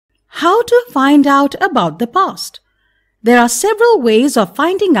How to find out about the past? There are several ways of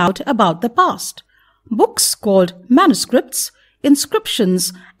finding out about the past. Books called manuscripts,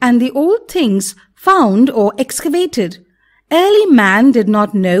 inscriptions, and the old things found or excavated. Early man did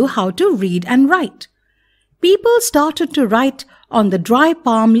not know how to read and write. People started to write on the dry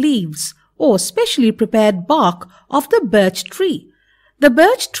palm leaves or specially prepared bark of the birch tree. The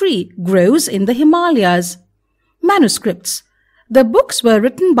birch tree grows in the Himalayas. Manuscripts. The books were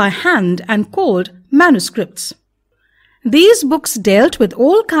written by hand and called manuscripts. These books dealt with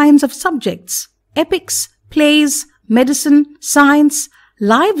all kinds of subjects: epics, plays, medicine, science,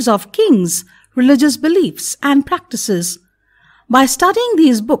 lives of kings, religious beliefs and practices. By studying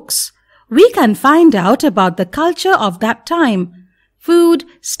these books, we can find out about the culture of that time: food,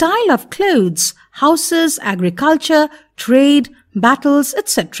 style of clothes, houses, agriculture, trade, battles,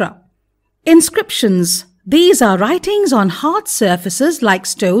 etc. Inscriptions. These are writings on hard surfaces like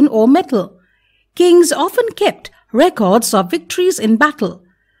stone or metal. Kings often kept records of victories in battle.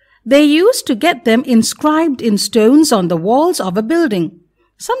 They used to get them inscribed in stones on the walls of a building.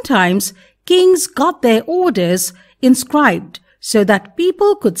 Sometimes kings got their orders inscribed so that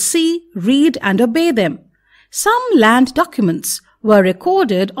people could see, read and obey them. Some land documents were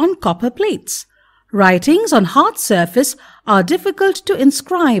recorded on copper plates. Writings on hard surface are difficult to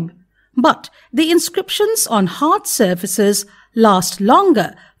inscribe, but the inscriptions on hard surfaces last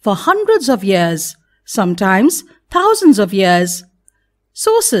longer for hundreds of years, sometimes thousands of years.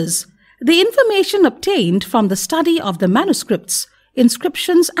 Sources. The information obtained from the study of the manuscripts,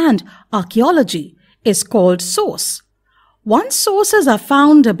 inscriptions and archaeology is called source. Once sources are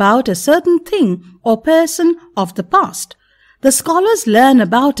found about a certain thing or person of the past, the scholars learn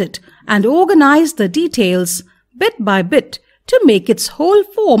about it and organize the details bit by bit to make its whole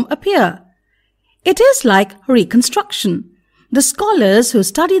form appear. It is like reconstruction. The scholars who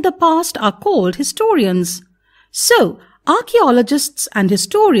study the past are called historians. So, archaeologists and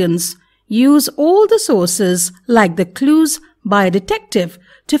historians use all the sources like the clues by a detective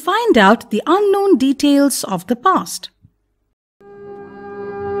to find out the unknown details of the past.